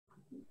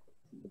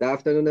Good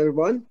afternoon,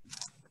 everyone.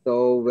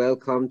 So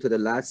welcome to the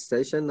last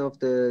session of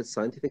the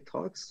scientific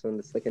talks on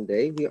the second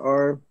day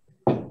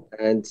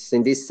and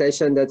in this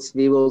session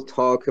we will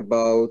talk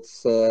about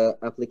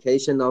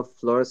application of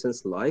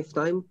fluorescence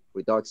lifetime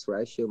redox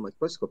ratio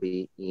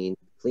microscopy in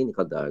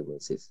clinical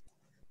diagnosis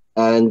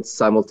and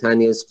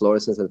simultaneous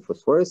fluorescence and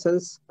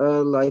phosphorescence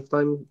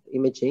lifetime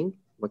imaging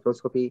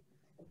microscopy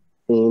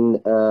in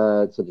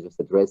so just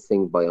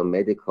addressing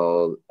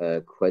biomedical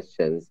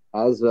questions,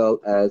 as well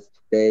as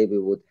today we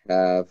would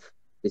have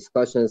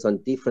discussions on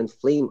different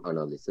FLIM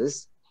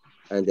analysis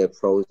and their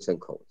pros and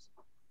cons.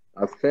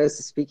 Our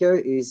first speaker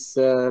is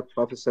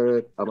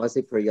Professor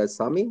Ammasi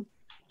Periasamy.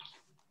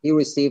 He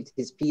received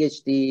his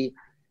PhD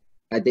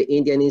at the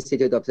Indian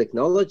Institute of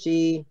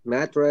Technology,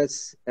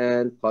 Madras,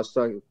 and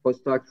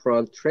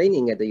postdoctoral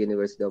training at the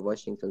University of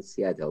Washington,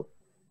 Seattle.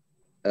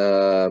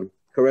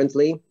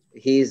 Currently,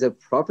 he is a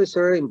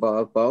professor in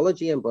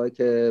biology and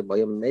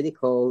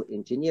biomedical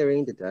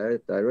engineering, the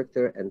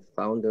director and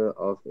founder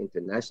of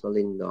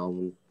internationally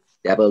known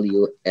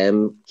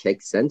WM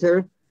Keck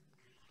Center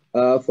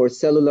for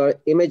Cellular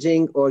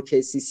Imaging, or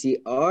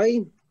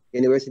KCCI,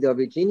 University of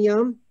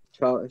Virginia,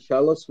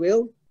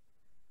 Charlottesville.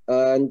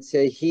 And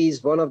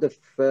he's one of the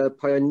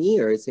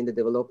pioneers in the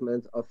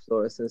development of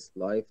fluorescence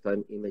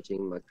lifetime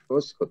imaging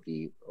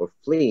microscopy, or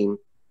FLIM.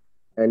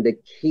 And the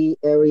key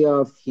area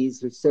of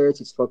his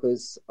research is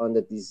focused on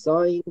the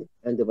design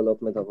and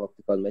development of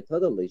optical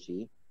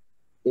methodology,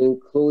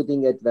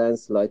 including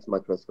advanced light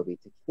microscopy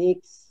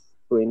techniques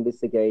to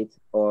investigate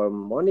or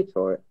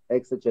monitor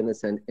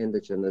exogenous and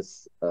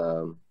endogenous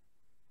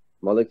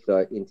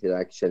molecular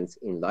interactions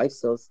in live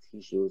cells,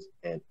 tissues,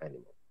 and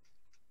animals.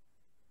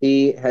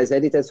 He has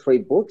edited 3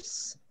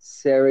 books,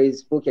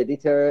 series book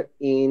editor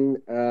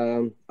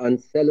on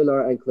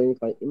cellular and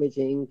clinical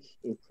imaging,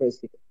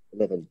 impressive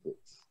 11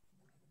 books.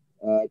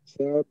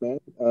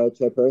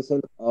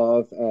 Chairperson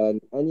of an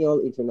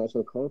annual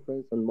international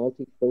conference on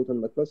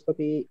multi-photon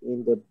microscopy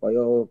in the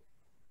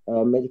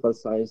biomedical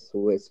science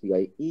through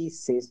SVIE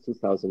since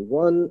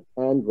 2001,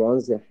 and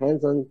runs a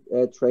hands-on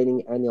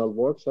training annual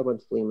workshop on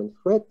FLIM and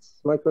FRET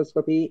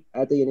microscopy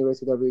at the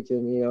University of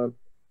Virginia,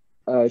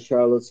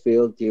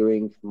 Charlottesville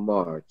during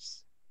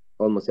March,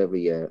 almost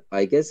every year.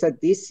 I guess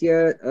that this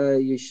year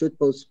you should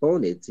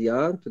postpone it,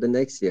 yeah, to the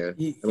next year.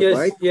 Yes,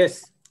 right?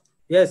 Yes.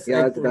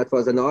 Yeah, that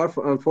was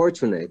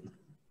unfortunate.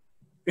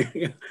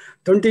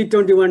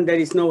 2021, there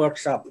is no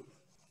workshop.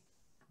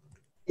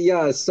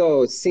 Yeah,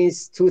 so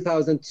since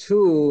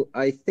 2002,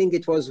 I think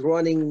it was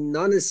running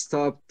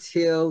non-stop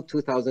till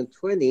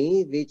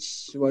 2020,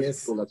 which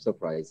was full of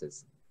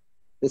surprises.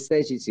 The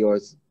stage is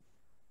yours,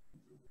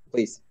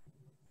 please.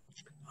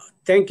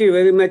 Thank you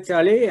very much,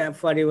 Ali,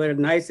 for your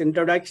nice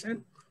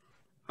introduction.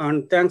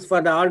 And thanks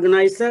for the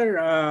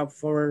organizer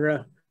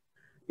for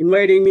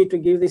inviting me to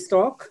give this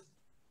talk.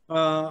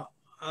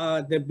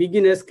 The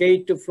beginner's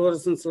guide to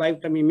fluorescence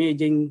lifetime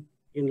imaging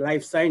in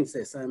life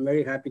sciences. I'm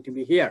very happy to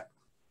be here.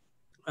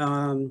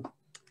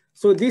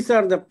 So these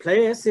are the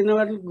players in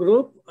our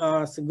group.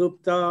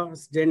 Gupta,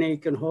 Jenny, you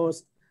can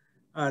host.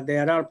 They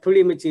are all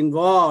pretty much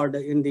involved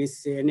in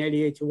this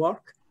NADH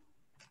work.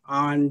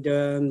 And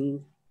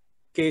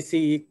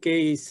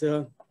KCCI is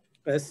a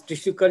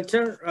tissue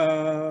culture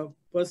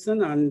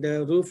person, and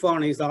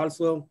Rufan is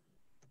also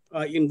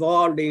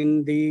involved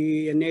in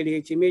the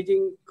NADH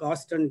imaging,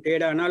 cost and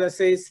data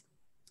analysis,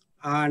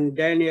 and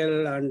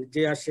Daniel and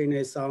Jayashin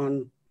is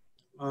on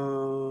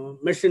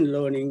machine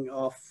learning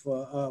of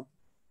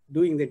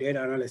doing the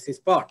data analysis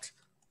part.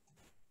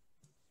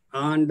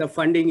 And the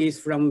funding is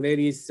from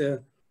various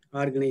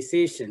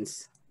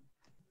organizations.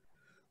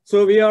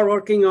 So we are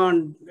working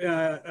on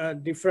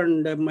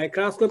different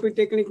microscopy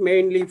technique,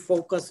 mainly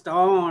focused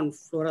on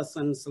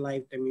fluorescence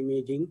lifetime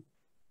imaging.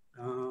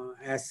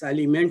 As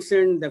Ali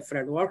mentioned, the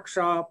FLIRR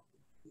workshop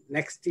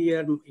next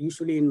year,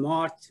 usually in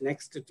March,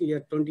 next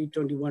year,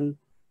 2021,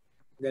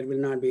 there will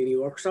not be any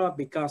workshop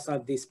because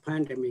of this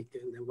pandemic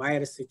and the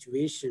virus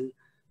situation,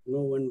 no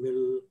one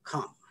will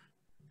come.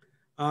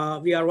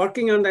 We are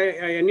working on the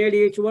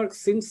NADH work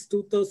since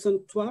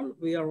 2012.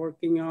 We are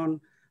working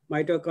on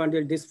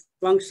mitochondrial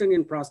dysfunction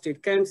in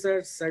prostate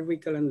cancer,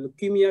 cervical and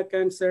leukemia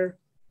cancer,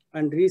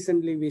 and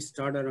recently we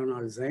started on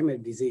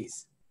Alzheimer's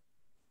disease.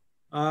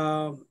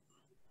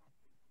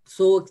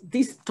 So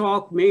this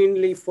talk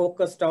mainly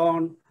focused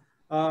on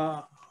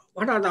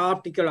what are the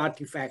optical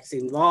artifacts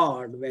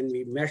involved when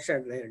we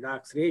measure the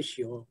redox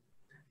ratio,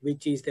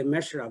 which is the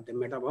measure of the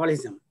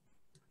metabolism.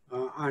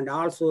 And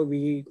also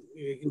we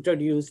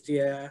introduced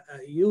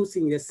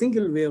using a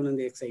single wavelength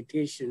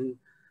excitation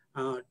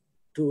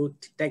to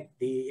detect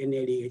the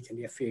NADH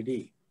and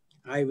FAD.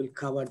 I will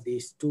cover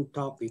these 2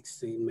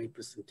 topics in my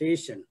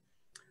presentation.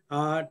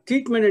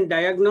 Treatment and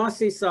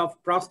diagnosis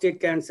of prostate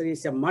cancer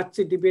is a much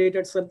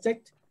debated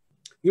subject.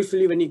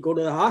 Usually when you go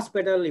to the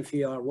hospital, if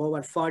you are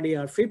over 40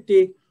 or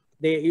 50,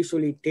 they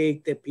usually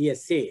take the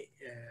PSA,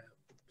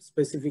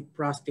 specific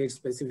prostate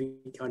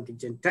specific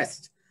antigen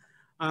test.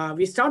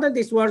 We started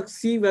this work,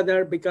 see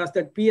whether, because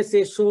that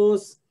PSA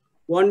shows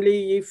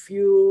only if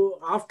you,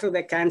 after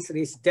the cancer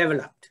is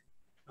developed,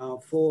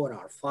 4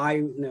 or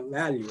 5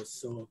 values.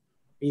 So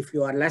if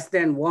you are less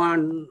than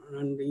 1,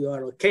 and you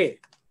are okay.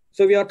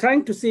 So we are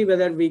trying to see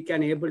whether we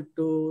can able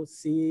to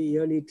see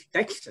early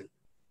detection.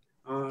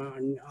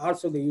 And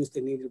also they use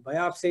the needle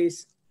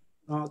biopsies.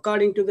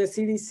 According to the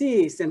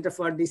CDC, Center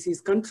for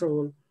Disease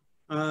Control,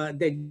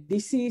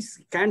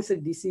 the cancer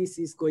disease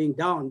is going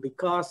down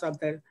because of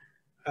the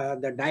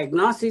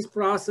diagnosis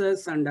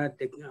process and the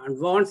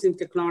advance in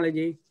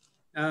technology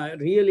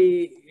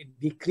really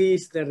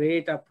decrease the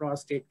rate of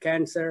prostate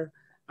cancer,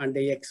 and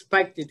they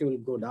expect it will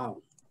go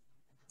down.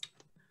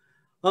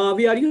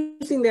 We are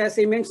using, as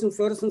I mentioned,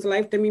 fluorescence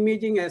lifetime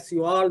imaging. As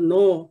you all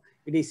know,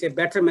 it is a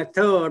better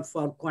method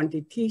for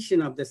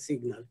quantitation of the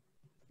signal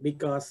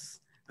because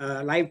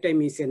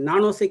lifetime is a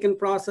nanosecond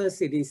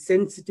process. It is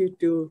sensitive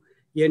to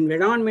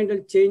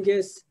environmental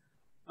changes,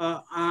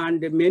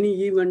 and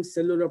many even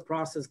cellular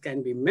process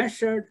can be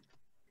measured.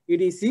 It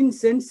is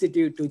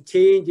insensitive to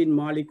change in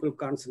molecule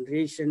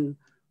concentration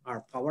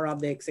or power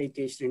of the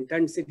excitation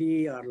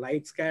intensity or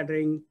light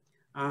scattering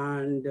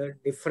and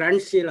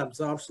differential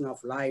absorption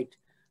of light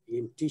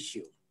in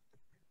tissue.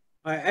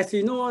 As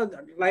you know,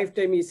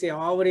 lifetime is an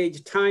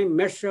average time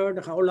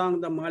measured, how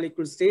long the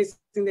molecule stays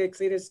in the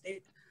excited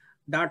state.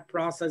 That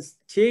process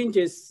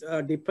changes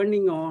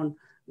depending on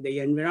the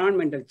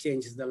environmental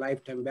changes, the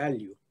lifetime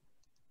value.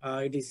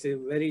 It is a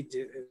very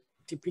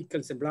typical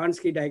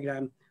Zablonsky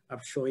diagram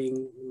of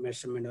showing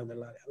measurement of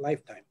the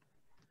lifetime.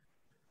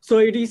 So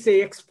it is an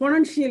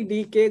exponential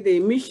decay. The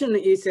emission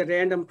is a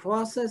random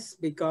process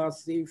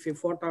because if a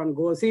photon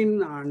goes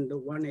in and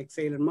one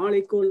excited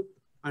molecule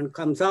and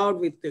comes out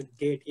with the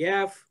gate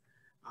F,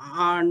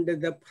 and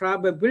the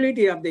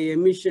probability of the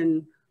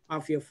emission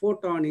of a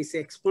photon is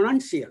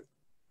exponential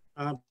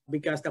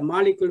because the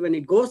molecule, when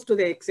it goes to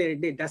the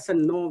excited, it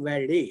doesn't know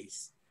where it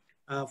is.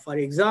 For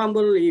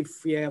example,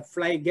 if a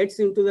fly gets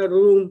into the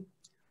room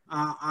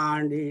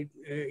and it,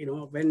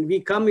 when we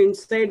come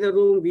inside the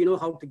room, we know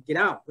how to get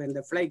out. When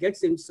the fly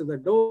gets into the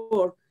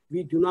door,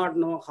 we do not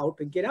know how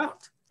to get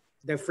out.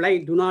 The fly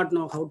do not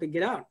know how to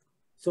get out.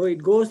 So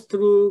it goes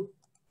through,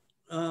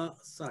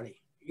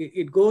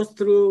 it goes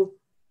through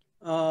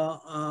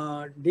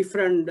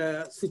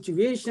different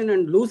situation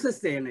and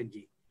loses the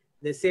energy.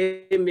 The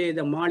same way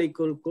the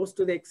molecule goes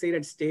to the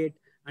excited state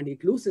and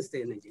it loses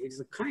the energy. It's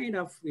a kind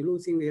of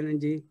losing the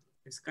energy.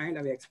 It's kind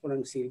of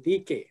exponential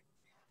decay.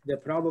 The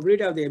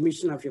probability of the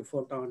emission of a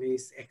photon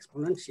is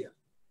exponential.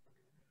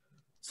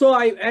 So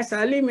as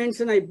Ali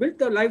mentioned, I built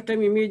the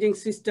lifetime imaging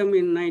system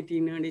in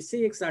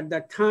 1996. At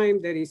that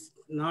time, there is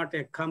not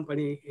a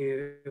company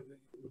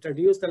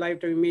introduced the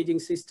lifetime imaging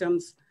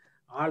systems.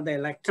 All the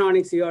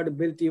electronics you have to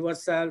build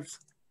yourself.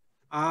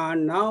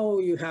 And now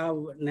you have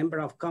a number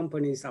of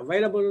companies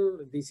available.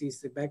 This is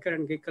the Becker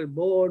and Gickel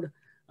board.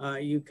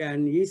 You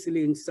can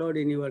easily insert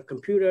in your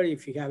computer.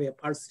 If you have a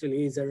pulsed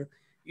laser,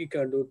 you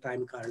can do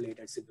time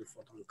correlated single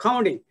photon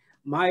counting.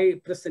 My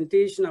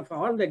presentation of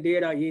all the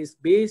data is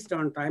based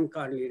on time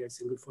correlated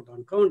single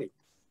photon counting.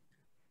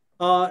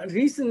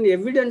 Recent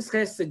evidence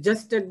has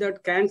suggested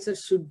that cancer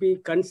should be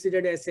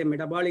considered as a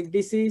metabolic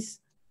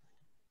disease.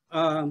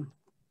 And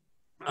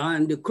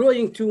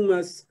growing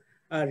tumors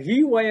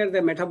rewire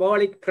the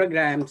metabolic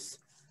programs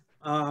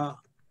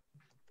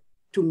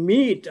to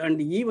meet and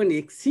even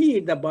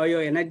exceed the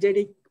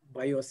bioenergetic,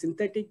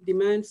 biosynthetic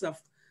demands of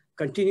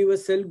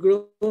continuous cell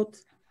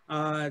growth.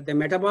 The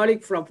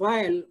metabolic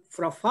profile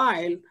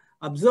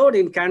observed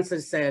in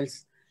cancer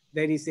cells,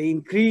 there is an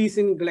increase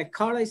in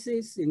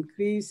glycolysis,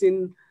 increase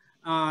in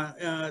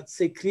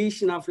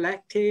secretion of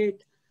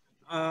lactate,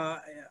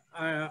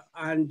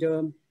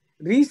 and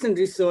recent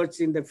research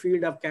in the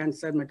field of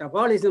cancer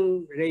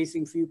metabolism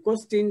raising few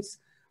questions.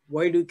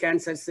 Why do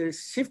cancer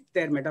cells shift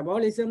their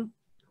metabolism?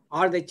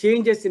 Are the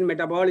changes in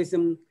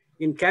metabolism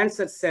in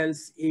cancer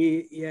cells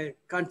a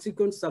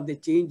consequence of the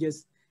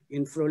changes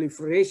in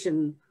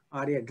proliferation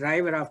or a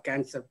driver of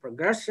cancer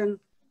progression?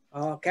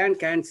 Can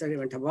cancer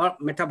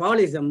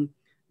metabolism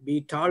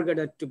be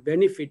targeted to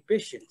benefit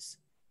patients?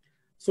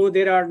 So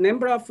there are a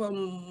number of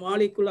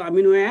molecular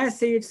amino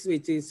acids,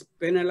 which is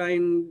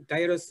phenylalanine,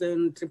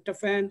 tyrosine,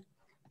 tryptophan.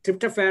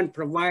 Tryptophan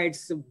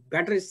provides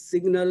better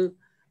signal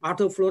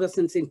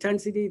autofluorescence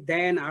intensity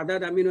than other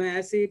amino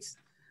acids.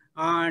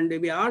 And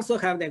we also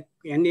have the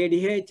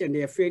NADH and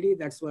the FAD.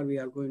 That's what we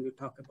are going to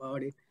talk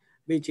about it,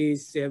 which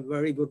is a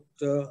very good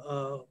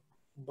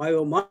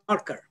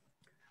biomarker.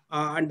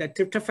 And the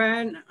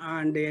tryptophan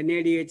and the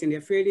NADH and the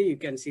FAD, you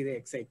can see the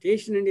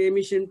excitation and the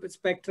emission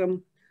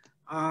spectrum.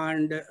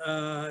 And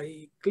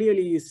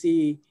clearly you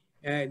see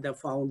the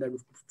found and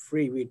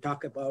free. We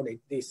talk about it,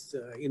 this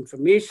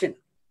information.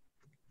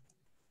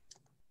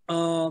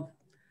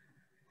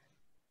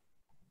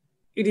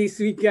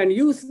 We can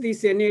use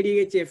this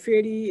NADH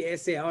FAD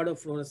as an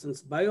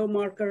autofluorescence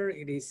biomarker.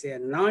 It is a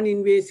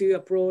non-invasive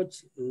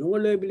approach. No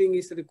labeling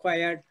is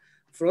required.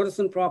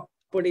 Fluorescent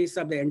properties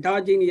of the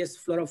endogenous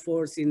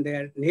fluorophores in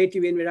their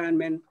native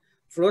environment.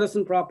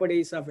 Fluorescent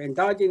properties of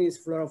endogenous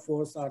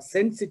fluorophores are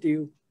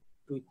sensitive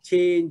to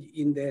change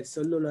in their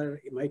cellular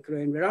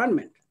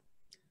microenvironment.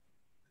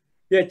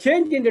 A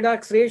change in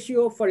redox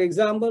ratio, for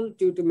example,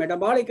 due to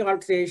metabolic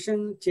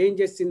alteration,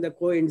 changes in the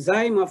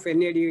coenzyme of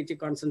NADH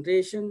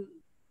concentration,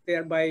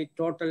 thereby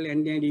total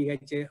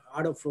NADH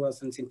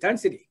autofluorescence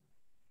intensity.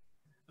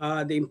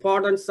 The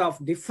importance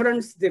of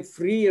difference the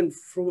free and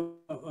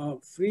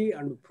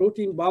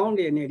protein bound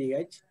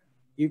NADH,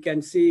 you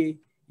can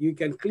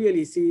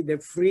clearly see the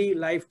free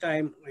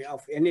lifetime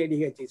of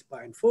NADH is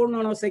 0.4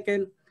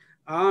 nanosecond,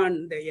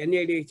 and the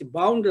NADH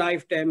bound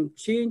lifetime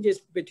changes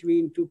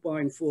between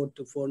 2.4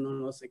 to 4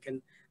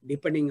 nanosecond,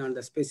 depending on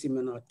the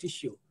specimen or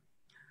tissue.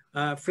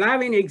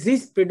 Flavin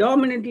exists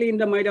predominantly in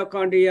the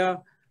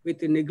mitochondria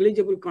with a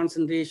negligible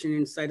concentration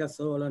in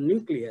cytosol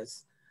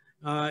nucleus.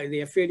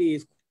 The FAD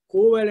is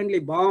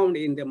covalently bound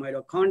in the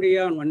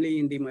mitochondria and only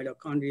in the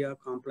mitochondria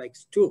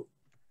complex 2.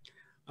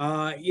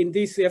 In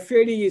this,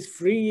 FAD is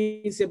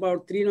free is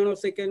about 3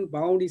 nanosecond,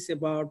 bound is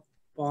about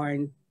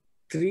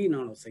 0.3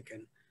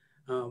 nanosecond.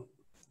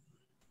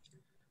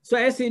 So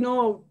as you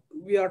know,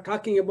 we are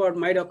talking about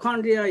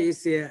mitochondria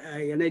is an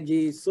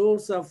energy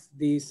source of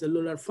the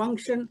cellular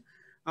function.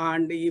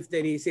 And if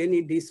there is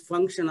any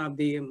dysfunction of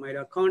the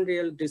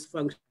mitochondrial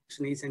dysfunction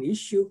is an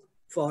issue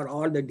for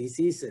all the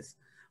diseases.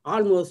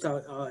 Almost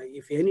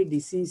if any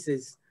disease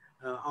is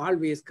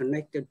always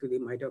connected to the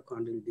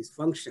mitochondrial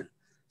dysfunction.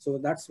 So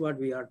that's what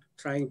we are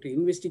trying to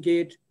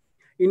investigate.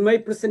 In my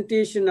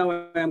presentation now,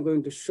 I am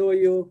going to show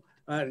you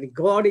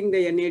regarding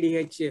the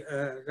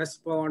NADH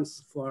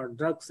response for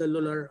drug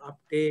cellular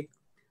uptake.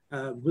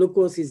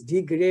 Glucose is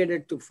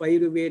degraded to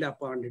pyruvate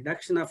upon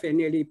reduction of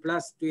NAD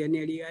plus to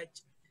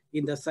NADH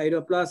in the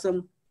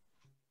cytoplasm.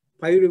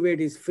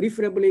 Pyruvate is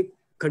preferably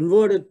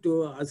converted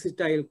to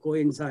acetyl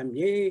coenzyme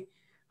A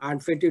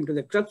and fit into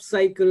the Krebs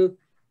cycle.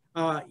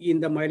 In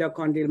the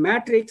mitochondrial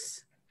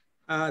matrix,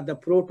 the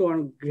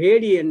proton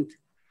gradient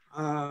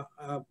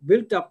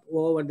built up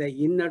over the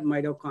inner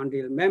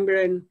mitochondrial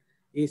membrane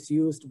is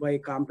used by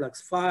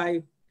complex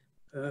 5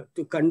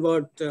 to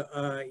convert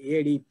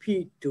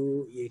ADP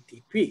to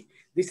ATP.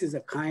 This is a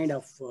kind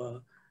of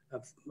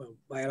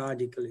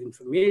biological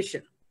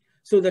information.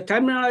 So the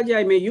terminology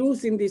I may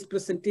use in this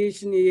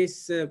presentation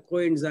is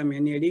coenzyme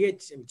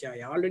NADH, which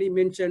I already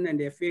mentioned, and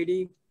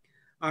FAD.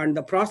 And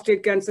the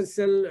prostate cancer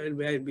cell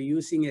we'll be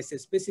using as a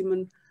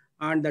specimen,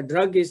 and the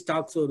drug is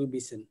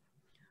doxorubicin.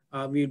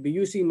 We'll be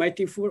using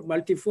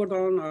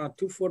multi-photon or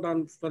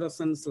two-photon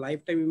fluorescence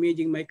lifetime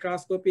imaging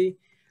microscopy,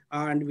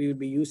 and we will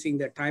be using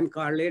the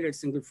time-correlated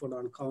single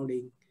photon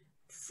counting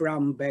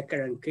from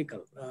Becker and Keck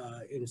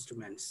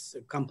instruments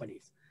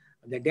companies.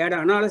 The data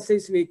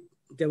analysis, we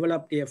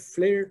developed a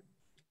FLIRR,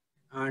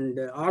 and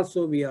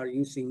also we are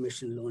using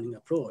machine learning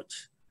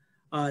approach.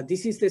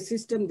 This is the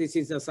system. This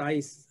is a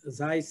Zeiss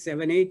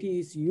 780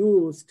 is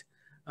used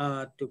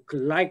to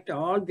collect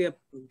all the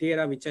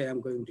data which I am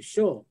going to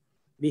show.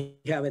 We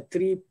have a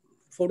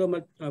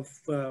 3-photon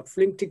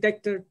FLIM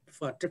detector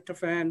for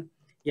tryptophan,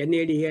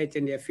 NADH,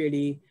 and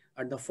FAD.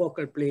 At the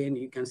focal plane,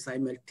 you can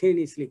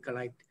simultaneously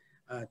collect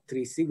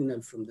 3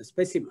 signals from the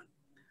specimen.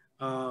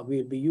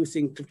 We'll be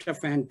using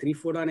tryptophan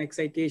 3-photon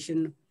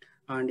excitation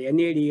and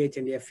NADH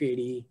and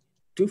FAD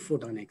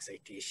 2-photon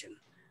excitation.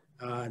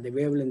 The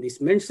wavelength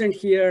is mentioned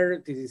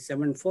here. This is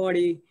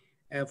 740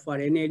 for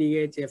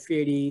NADH,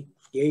 FAD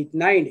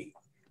 890.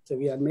 So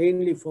we are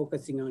mainly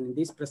focusing on in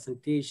this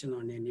presentation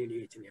on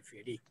NADH and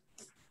FAD.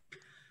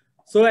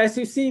 So as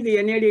you see, the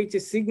NADH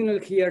signal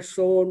here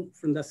shown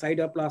from the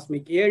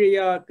cytoplasmic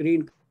area,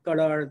 green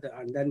color,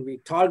 and then we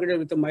targeted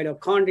with the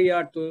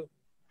mitochondria to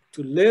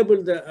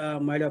label the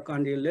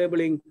mitochondrial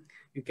labeling.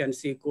 You can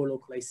see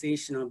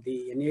co-localization of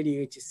the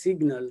NADH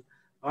signal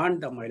on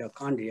the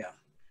mitochondria.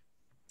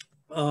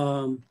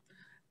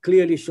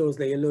 Clearly shows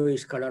the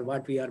yellowish color.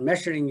 What we are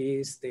measuring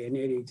is the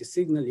NADH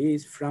signal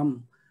is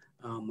from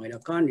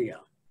mitochondria.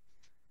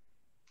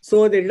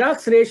 So the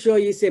redox ratio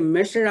is a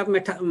measure of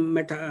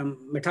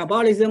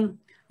metabolism.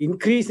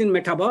 Increase in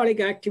metabolic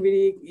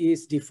activity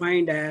is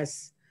defined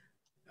as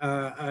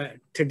a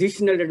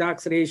traditional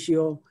redox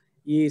ratio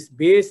is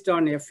based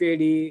on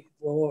FAD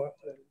or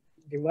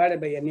divided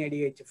by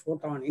NADH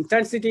photon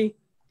intensity.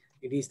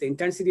 It is the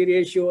intensity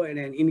ratio and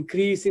an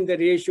increase in the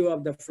ratio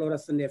of the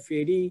fluorescent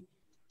FAD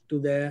to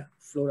the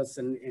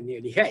fluorescent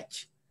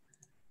NADH.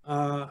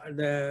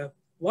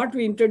 What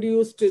we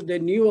introduced, the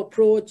new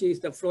approach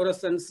is the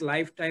fluorescence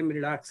lifetime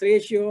redox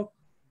ratio,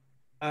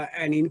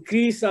 an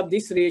increase of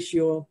this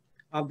ratio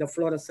of the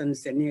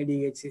fluorescence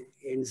NADH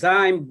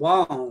enzyme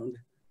bound,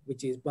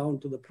 which is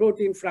bound to the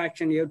protein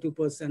fraction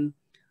A2%,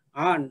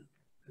 and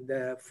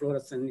the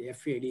fluorescent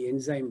FAD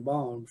enzyme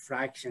bound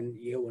fraction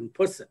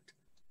A1%.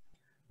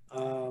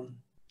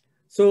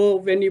 So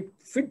when you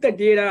fit the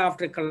data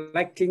after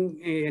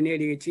collecting an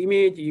NADH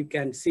image, you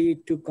can see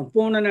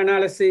 2-component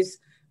analysis.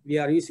 We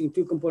are using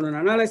 2-component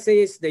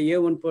analysis. The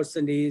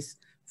A1% is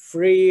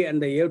free and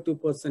the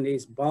A2%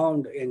 is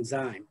bound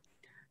enzyme.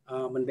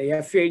 And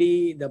the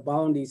FAD, the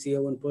bound is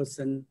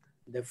A1%,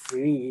 the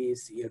free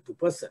is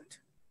A2%.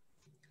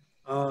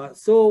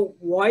 So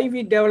why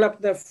we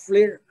developed the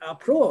FLIRR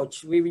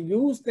approach? We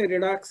use the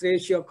redox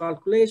ratio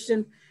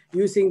calculation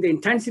using the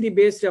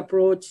intensity-based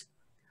approach.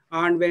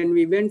 And when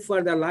we went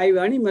for the live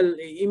animal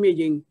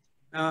imaging,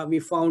 we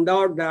found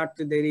out that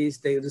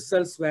the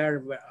results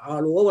were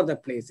all over the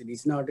place. It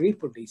is not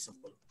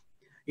reproducible.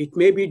 It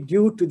may be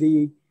due to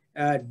the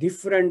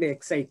different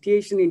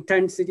excitation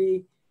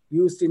intensity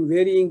used in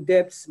varying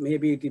depths.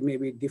 Maybe it may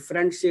be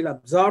differential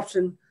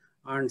absorption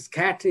and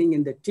scattering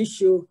in the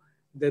tissue.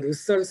 The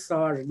results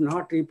are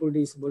not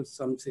reproducible,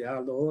 some say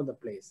all over the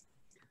place.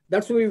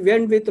 That's why we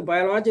went with the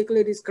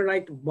biologically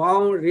described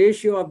bound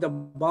ratio of the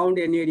bound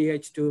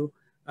NADH to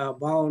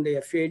bound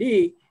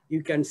FAD.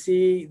 You can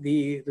see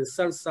the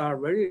results are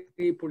very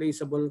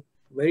reproducible,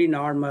 very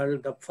normal.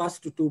 The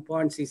first 2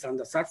 points is on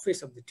the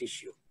surface of the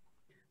tissue.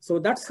 So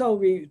that's how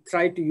we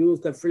try to use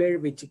the FLIRR,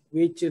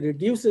 which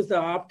reduces the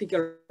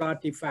optical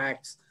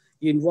artifacts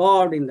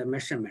involved in the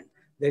measurement.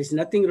 There is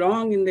nothing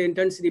wrong in the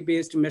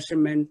intensity-based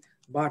measurement,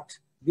 but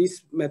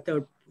this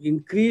method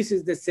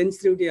increases the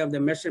sensitivity of the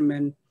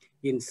measurement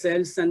in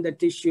cells and the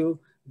tissue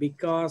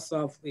because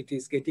of it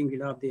is getting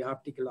rid of the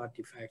optical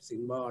artifacts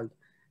involved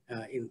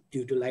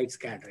due to light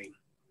scattering.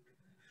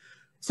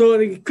 So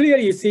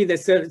clearly you see the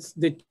cells,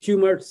 the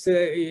tumor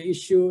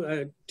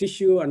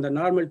tissue and the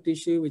normal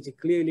tissue, which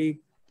clearly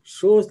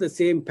shows the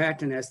same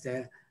pattern as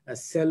the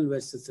cell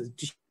versus the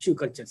tissue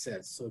culture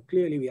cells. So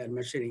clearly we are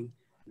measuring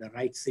the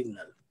right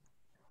signal.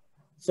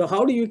 So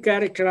how do you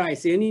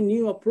characterize any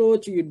new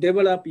approach you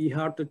develop? You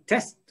have to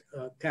test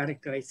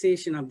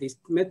characterization of this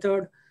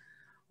method.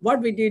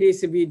 What we did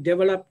is we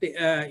developed,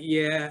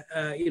 the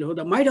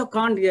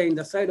mitochondria in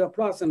the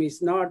cytoplasm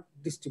is not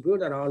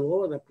distributed all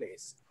over the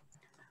place.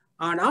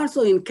 And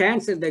also in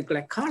cancer, the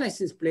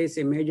glycolysis plays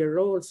a major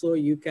role. So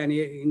you can,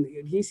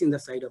 it is in the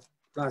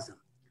cytoplasm.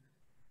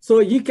 So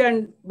you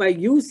can, by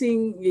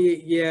using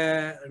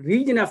a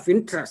region of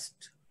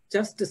interest,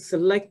 just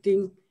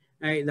selecting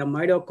the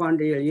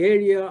mitochondrial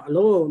area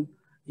alone,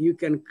 you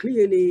can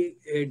clearly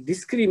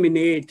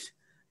discriminate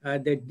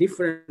the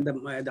different,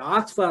 the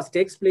oxphase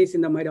takes place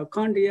in the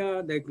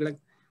mitochondria, the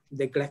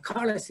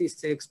glycolysis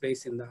takes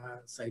place in the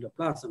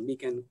cytoplasm. We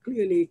can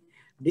clearly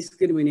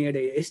discriminate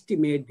and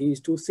estimate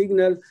these two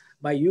signals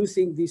by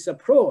using this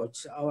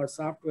approach. Our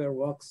software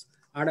works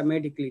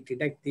automatically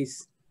detect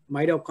this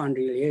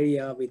mitochondrial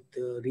area with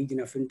the region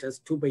of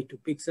interest 2 by 2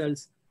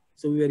 pixels.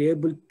 So we were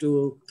able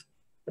to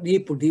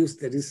reproduce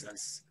the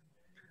results.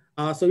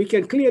 So we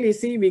can clearly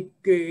see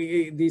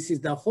this is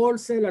the whole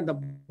cell at the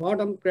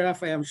bottom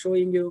graph I am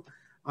showing you,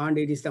 and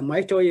it is the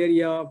mito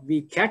area.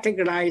 We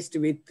categorized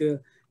with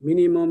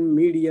minimum,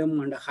 medium,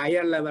 and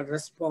higher level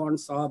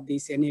response of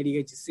this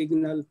NADH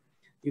signal.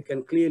 You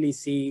can clearly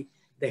see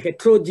the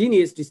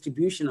heterogeneous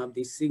distribution of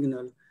this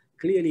signal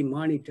clearly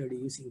monitored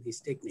using this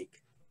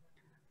technique.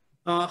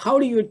 How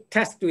do you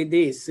test with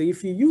this? So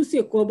if you use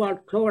a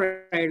cobalt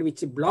chloride,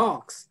 which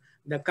blocks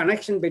the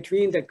connection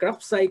between the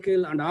Krebs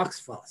cycle and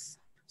oxphase,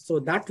 so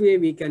that way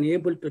we can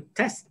able to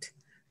test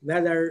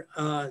whether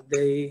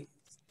the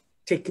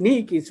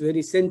technique is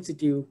very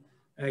sensitive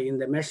in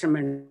the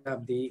measurement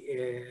of the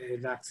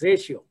redox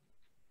ratio.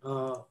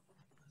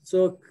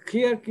 So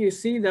here you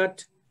see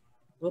that,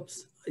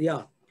 oops,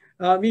 yeah.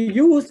 We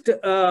used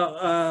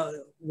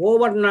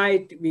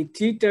overnight, we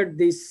treated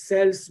these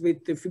cells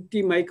with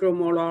 50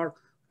 micromolar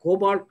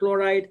cobalt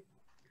chloride.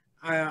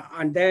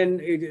 And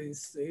then it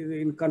is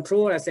in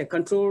control, as a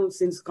control,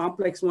 since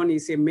complex 1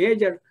 is a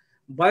major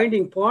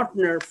binding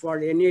partner for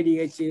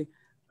NADH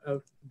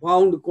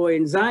bound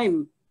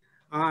coenzyme,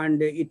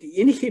 and it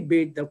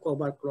inhibits the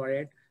cobalt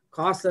chloride,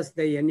 causes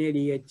the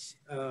NADH,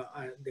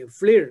 the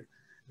FLIRR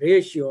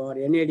ratio or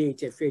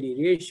NADH FAD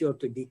ratio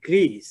to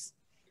decrease.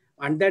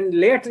 And then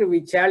later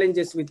we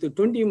challenges with the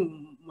 20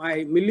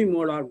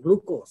 millimolar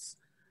glucose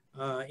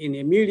in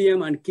a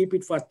medium and keep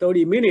it for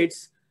 30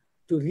 minutes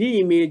to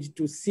re-image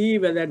to see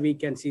whether we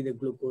can see the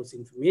glucose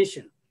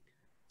information.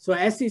 So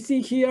as you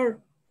see here,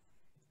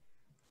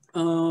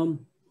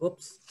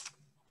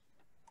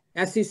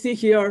 as you see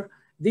here,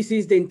 this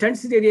is the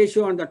intensity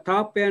ratio on the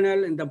top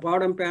panel, and the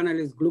bottom panel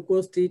is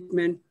glucose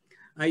treatment.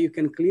 You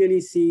can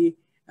clearly see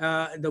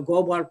the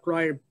cobalt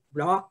chloride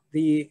block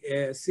the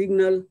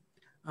signal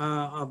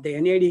of the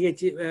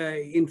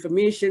NADH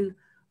information,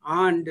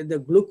 and the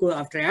glucose,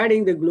 after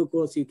adding the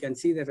glucose, you can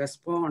see the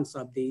response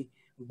of the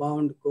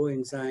bound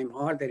coenzyme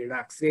or the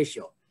redox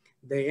ratio.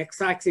 The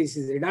x-axis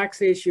is redox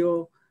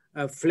ratio,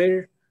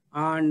 FLIRR,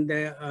 and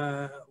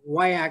the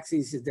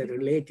y-axis is the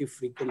relative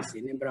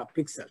frequency, number of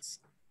pixels.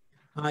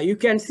 You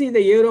can see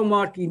the arrow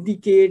mark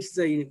indicates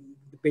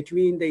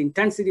between the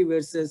intensity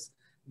versus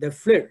the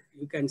FLIRR.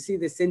 You can see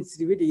the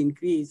sensitivity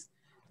increase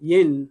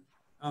in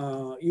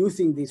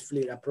using this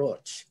FLIRR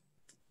approach.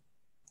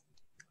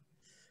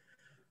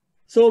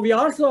 So we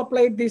also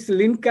applied this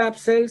LINCAP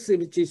cells,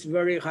 which is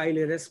very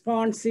highly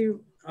responsive.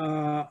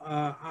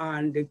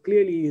 And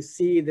clearly you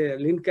see the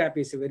LINCAP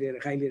is very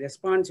highly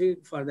responsive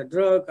for the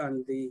drug,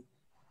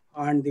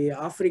 and the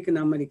African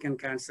American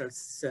cancer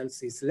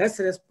cells is less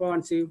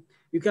responsive.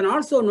 You can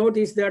also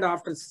notice that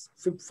after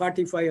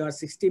 45 or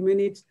 60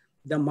 minutes,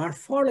 the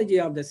morphology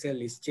of the cell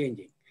is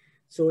changing.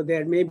 So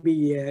there may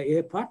be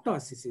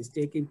apoptosis is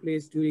taking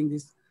place during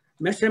this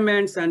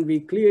measurements, and we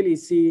clearly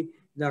see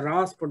the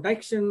ROS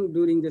protection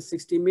during the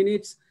 60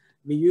 minutes.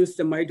 We used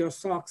the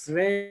mitosox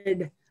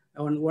red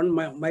on 1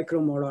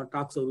 micromolar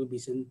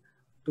toxorubicin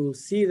to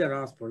see the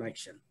ROS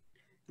protection.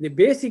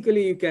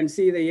 Basically, you can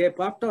see the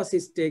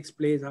apoptosis takes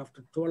place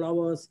after 12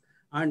 hours,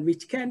 and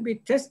which can be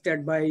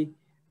tested by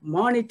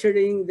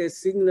monitoring the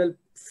signal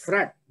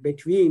thread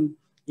between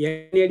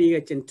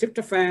NADH and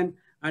tryptophan,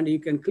 and you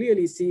can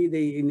clearly see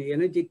the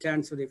energy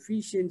transfer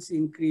efficiency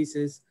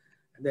increases.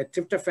 The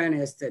tryptophan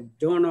has the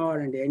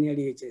donor and the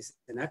NADH is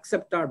an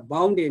acceptor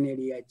bound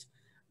NADH.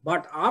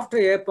 But after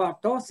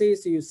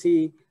apoptosis, you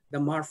see the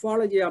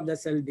morphology of the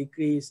cell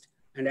decreased,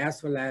 and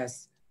as well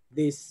as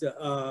this,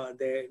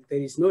 there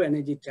is no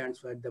energy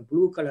transfer. The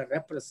blue color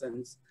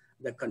represents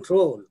the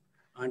control,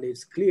 and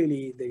it's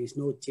clearly there is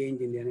no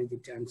change in the energy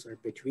transfer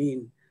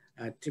between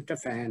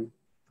tryptophan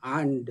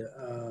and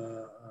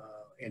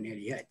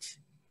NADH.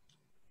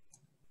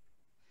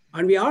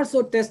 And we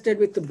also tested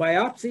with the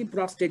biopsy,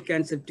 prostate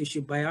cancer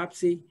tissue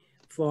biopsy,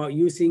 for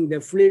using the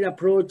FLIRR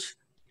approach.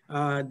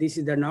 This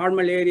is the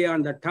normal area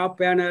on the top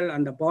panel,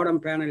 and the bottom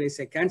panel is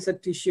a cancer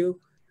tissue.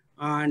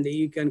 And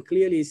you can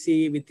clearly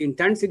see with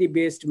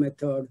intensity-based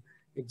method,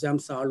 it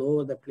jumps all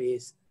over the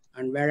place.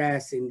 And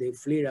whereas in the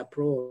FLIRR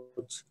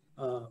approach,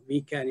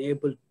 we can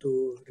able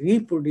to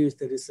reproduce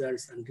the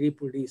results and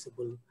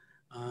reproducible,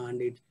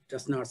 and it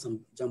does not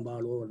jump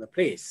all over the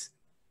place.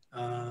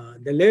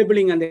 The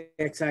labeling on the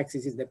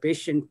x-axis is the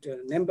patient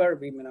number.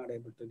 We may not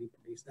able to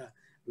reproduce that.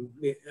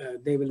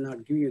 They will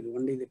not give you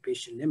only the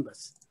patient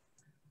numbers.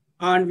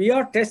 And we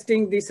are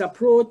testing this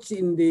approach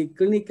in the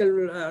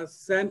clinical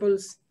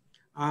samples,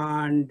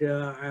 and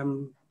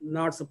I'm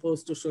not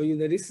supposed to show you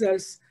the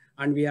results.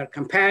 And we are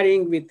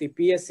comparing with the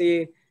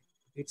PSA.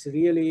 It's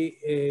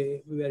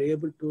really, we are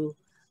able to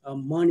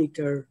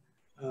monitor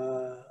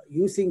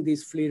using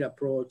this FLIRR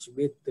approach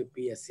with the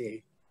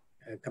PSA.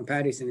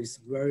 Comparison is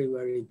very,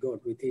 very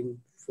good, within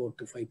 4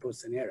 to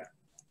 5% error.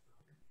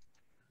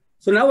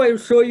 So now I will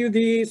show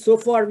you so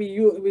far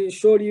we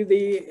showed you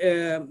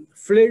the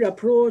FLIRR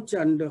approach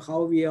and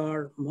how we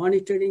are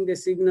monitoring the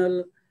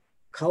signal,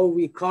 how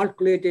we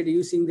calculated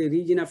using the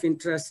region of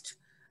interest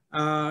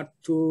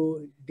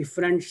to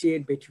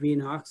differentiate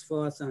between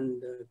OXPHOS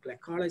and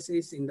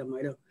glycolysis in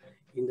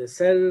the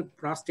cell,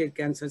 prostate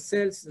cancer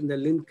cells, and the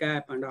limb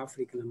cap and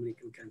African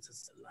American cancer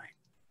cell line,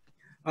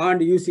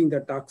 and using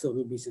the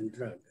toxorubicin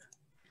drug.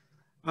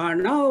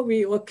 Now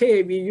we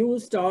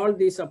used all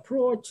this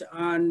approach,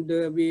 and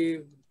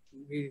we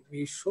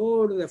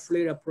showed the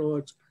FLIRR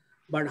approach,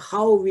 but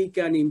how we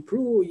can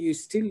improve, you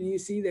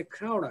see the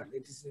crowded.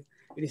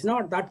 It is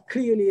not that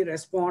clearly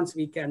response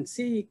we can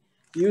see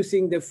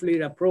using the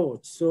FLIRR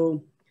approach.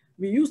 So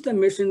we used the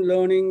machine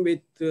learning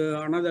with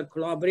another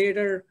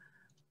collaborator,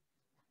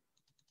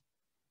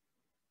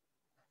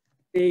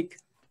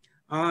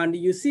 and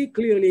you see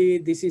clearly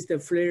this is the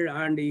FLIRR,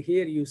 and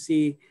here you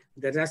see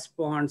the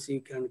response.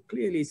 You can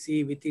clearly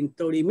see within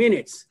 30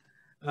 minutes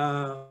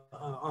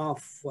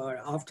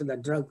after the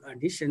drug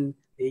addition,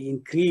 the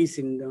increase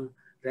in the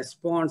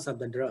response of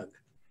the drug.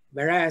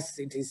 Whereas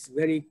it is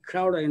very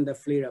crowded in the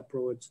FLIRR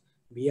approach,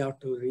 we have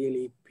to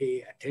really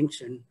pay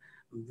attention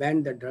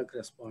when the drug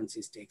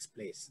responses takes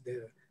place.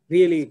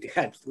 Really it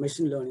helps,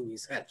 machine learning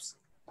helps.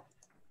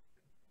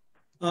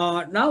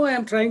 Now I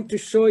am trying to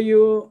show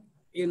you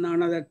in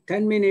another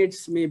 10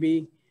 minutes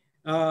maybe.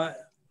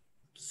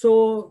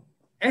 So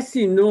as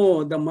you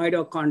know, the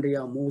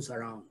mitochondria moves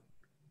around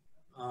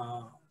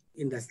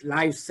in the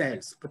live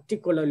cells,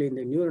 particularly in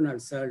the neuronal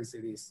cells,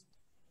 it is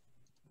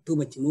too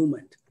much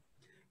movement.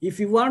 If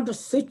you want to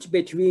switch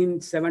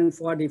between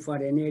 740 for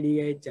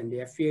NADH and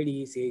the FAD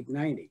is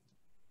 890,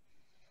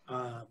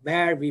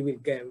 where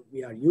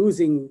we are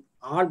using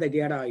all the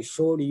data I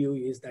showed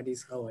you, that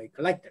is how I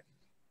collected.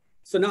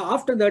 So now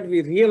after that,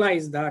 we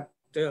realized that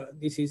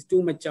this is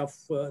too much of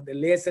the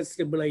laser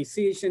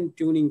stabilization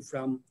tuning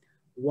from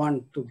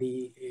 1 to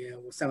the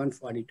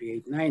 740 to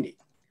 890.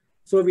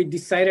 So we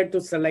decided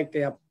to select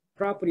the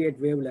appropriate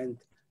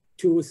wavelength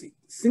to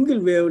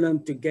single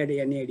wavelength to get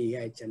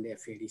NADH and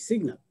FAD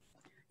signal.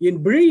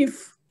 In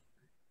brief,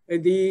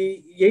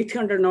 the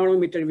 800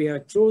 nanometer we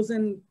have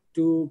chosen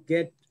to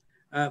get,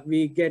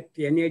 we get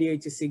the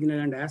NADH signal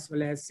and as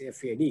well as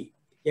FAD.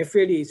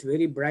 FAD is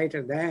very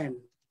brighter than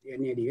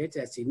NADH.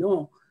 As you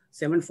know,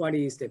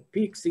 740 is the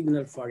peak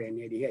signal for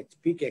NADH,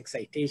 peak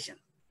excitation.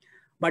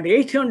 But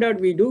 800,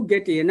 we do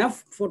get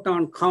enough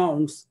photon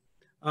counts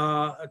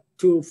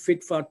to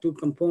fit for two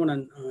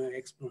component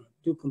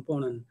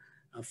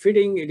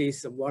fitting. It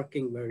is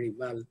working very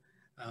well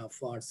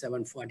for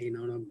 740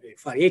 nanometer,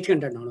 for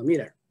 800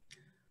 nanometer.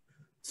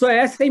 So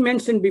as I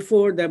mentioned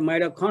before, the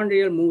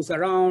mitochondrial moves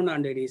around,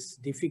 and it is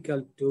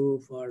difficult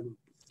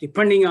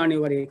depending on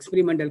your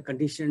experimental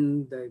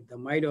condition, the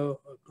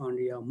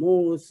mitochondria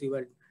moves,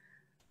 your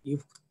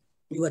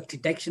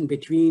detection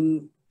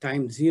between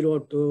time 0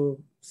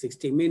 to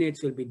 60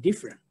 minutes will be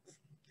different.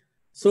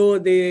 So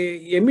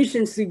the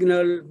emission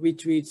signal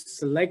which we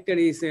selected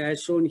is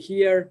as shown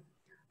here,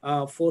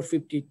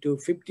 450 to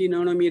 50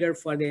 nanometer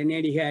for the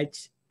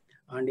NADH,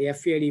 On the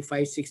FAD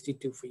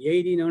 562 for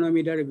 80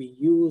 nanometer, we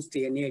used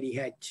the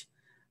NADH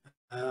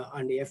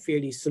on the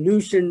FAD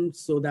solution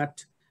so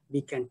that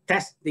we can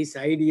test this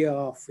idea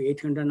of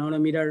 800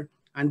 nanometer,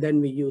 and then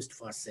we used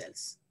for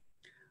cells.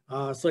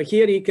 So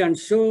here you can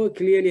show,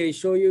 clearly I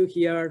show you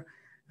here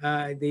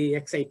the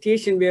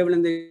excitation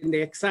wavelength in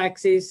the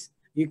x-axis.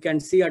 You can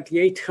see at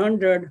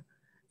 800,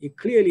 you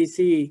clearly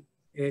see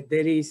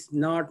there is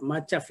not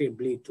much of a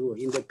bleed through.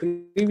 In the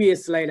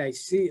previous slide, I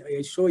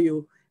show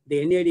you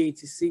the NADH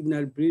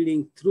signal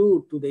bleeding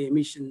through to the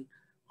emission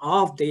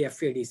of the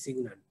FAD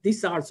signal.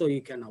 This also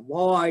you can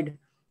avoid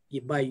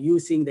by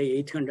using the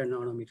 800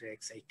 nanometer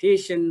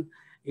excitation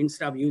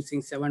instead of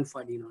using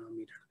 740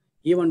 nanometer.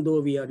 Even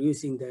though we are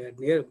using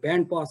the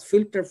bandpass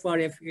filter for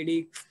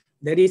FAD,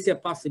 there is a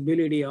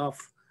possibility of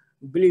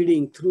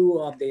bleeding through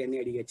of the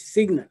NADH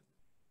signal.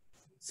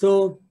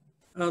 So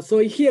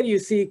here you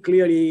see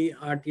clearly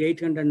at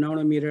 800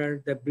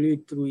 nanometer, the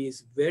bleed through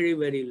is very,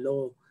 very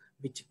low,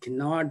 which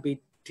cannot be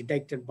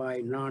detected by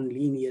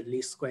non-linear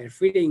least square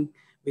fitting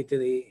with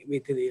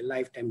the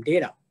lifetime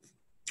data.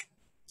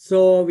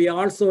 So we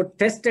also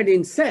tested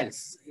in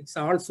cells. It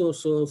also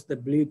shows the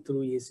bleed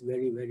through is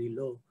very, very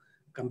low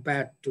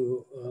compared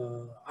to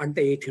at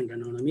the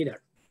 800 nanometer.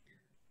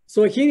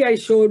 So here I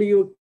showed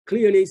you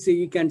clearly, so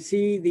you can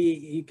see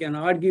you can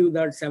argue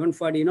that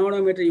 740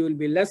 nanometer, you will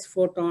be less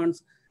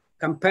photons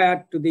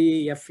compared to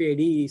the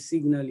FAD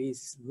signal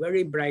is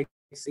very bright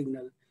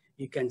signal.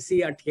 You can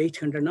see at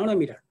 800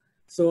 nanometer.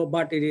 So,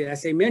 but it is,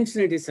 as I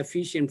mentioned, it is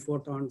sufficient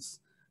photons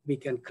we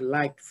can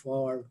collect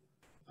for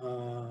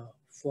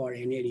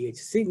NADH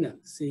signal.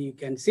 So you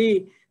can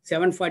see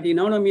 740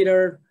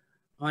 nanometer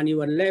on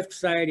your left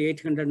side,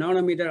 800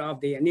 nanometer of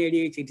the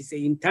NADH, it is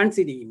an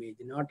intensity image,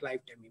 not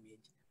lifetime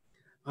image.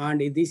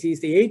 And this is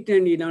the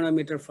 890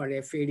 nanometer for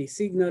FAD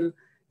signal.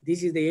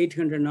 This is the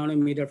 800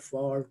 nanometer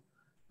for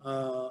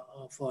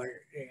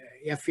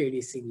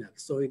FAD signal.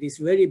 So it is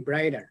very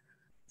brighter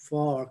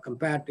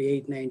compared to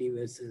 890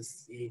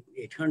 versus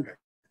 800.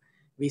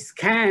 We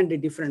scanned the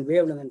different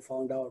wavelengths and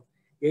found out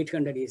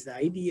 800 is the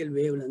ideal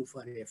wavelength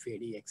for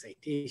FAD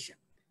excitation,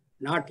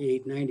 not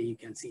 890, you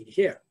can see it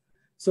here.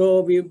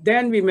 So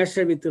then we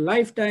measure with the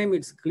lifetime,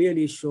 it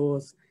clearly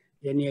shows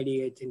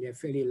NADH and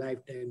FAD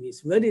lifetime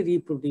is very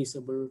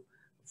reproducible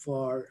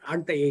for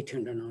at the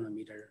 800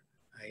 nanometer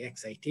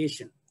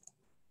excitation.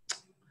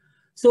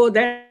 So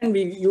then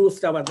we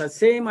used the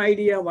same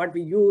idea what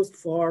we used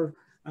for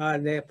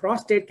the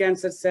prostate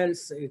cancer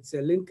cells. It's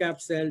a link cap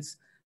cells.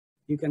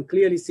 You can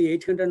clearly see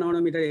 800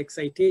 nanometer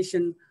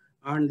excitation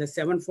on the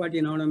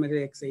 740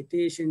 nanometer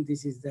excitation.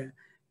 This is the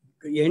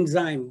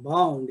enzyme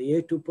bound,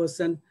 the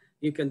A2%.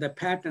 The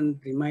pattern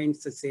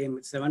remains the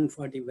same,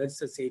 740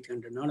 versus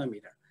 800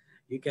 nanometer.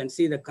 You can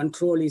see the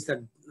control is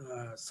a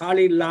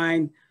solid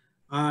line,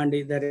 and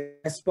the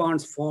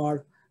response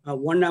for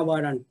 1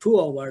 hour and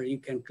 2 hours, you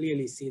can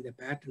clearly see the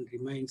pattern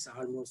remains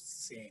almost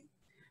the same.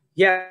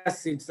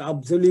 Yes, it's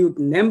absolute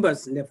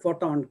numbers, the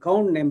photon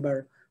count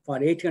number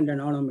for 800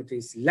 nanometer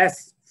is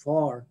less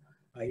for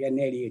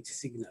NADH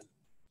signal.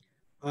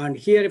 And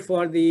here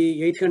for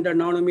the 800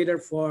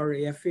 nanometer for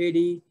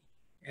FAD,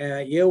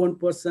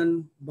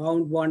 A1%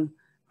 bound one,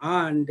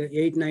 and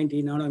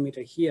 890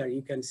 nanometer here,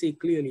 you can see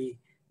clearly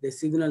the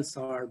signals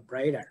are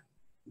brighter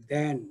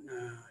than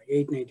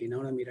 890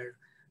 nanometer.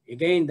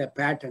 Again, the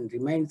pattern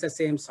remains the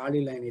same,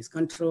 solid line is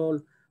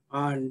controlled,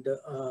 and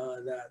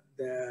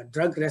the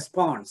drug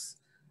response,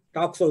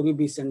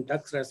 toxorubicin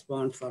drug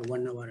response for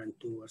 1 hour and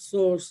 2 hours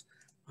source,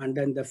 and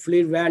then the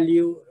FLIRR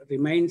value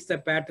remains the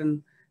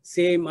pattern,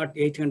 same at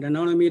 800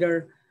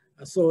 nanometer.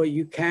 So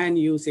you can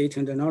use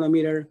 800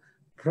 nanometer.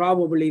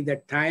 Probably the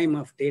time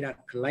of data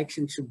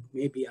collection should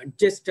maybe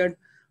adjusted,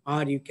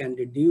 or you can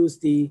reduce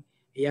the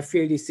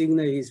FAD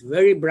signal is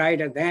very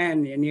brighter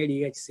than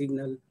NADH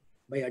signal.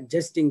 By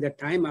adjusting the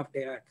time of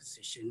data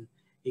acquisition,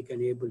 you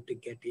can able to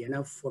get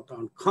enough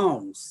photon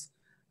counts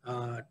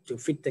to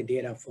fit the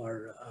data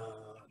for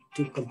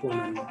 2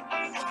 components.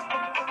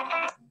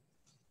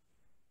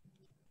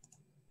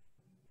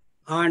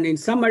 And in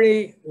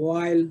summary,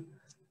 while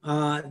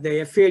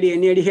the FAD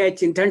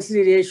NADH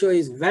intensity ratio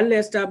is well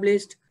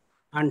established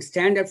and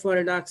standard for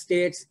redox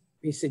states,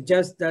 we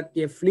suggest that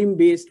a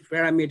FLIM-based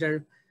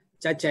parameter,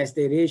 such as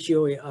the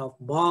ratio of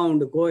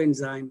bound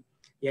coenzyme,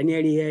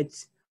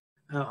 NADH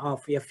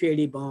of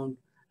FAD bound,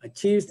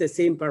 achieves the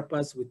same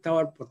purpose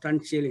without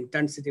potential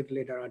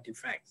intensity-related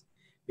artifacts.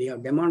 We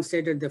have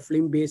demonstrated the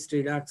FLIM-based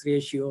redox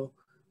ratio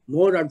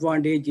more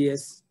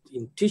advantageous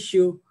in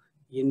tissue,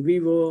 in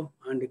vivo,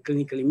 and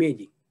clinical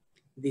imaging.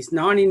 This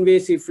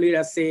non-invasive FLIRR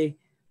assay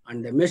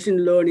and the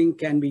machine learning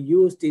can be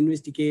used to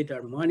investigate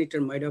or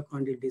monitor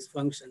mitochondrial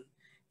dysfunction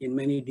in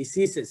many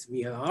diseases.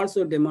 We have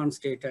also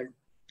demonstrated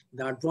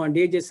the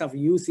advantages of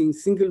using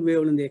single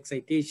wavelength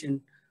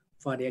excitation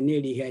for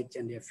NADH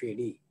and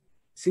FAD.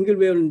 Single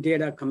wavelength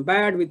data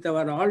compared with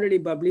our already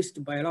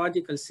published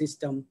biological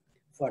system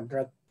for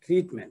drug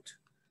treatment.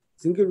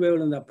 Single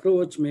wavelength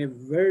approach may be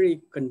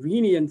very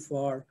convenient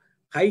for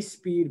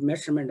high-speed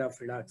measurement of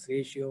redox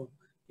ratio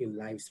in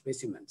live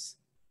specimens.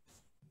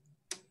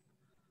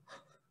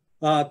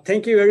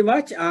 Thank you very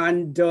much.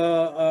 And,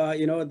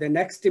 you know, the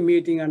next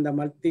meeting on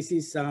the, this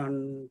is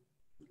on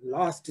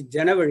last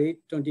January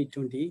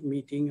 2020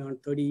 meeting on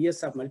 30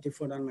 years of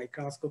multiphoton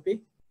microscopy.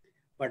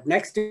 But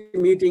next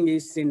meeting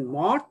is in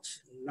March.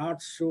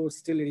 Not sure,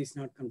 still it is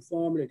not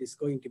confirmed. It is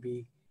going to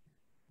be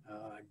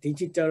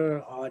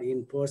digital or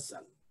in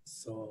person.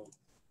 So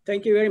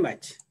thank you very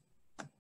much.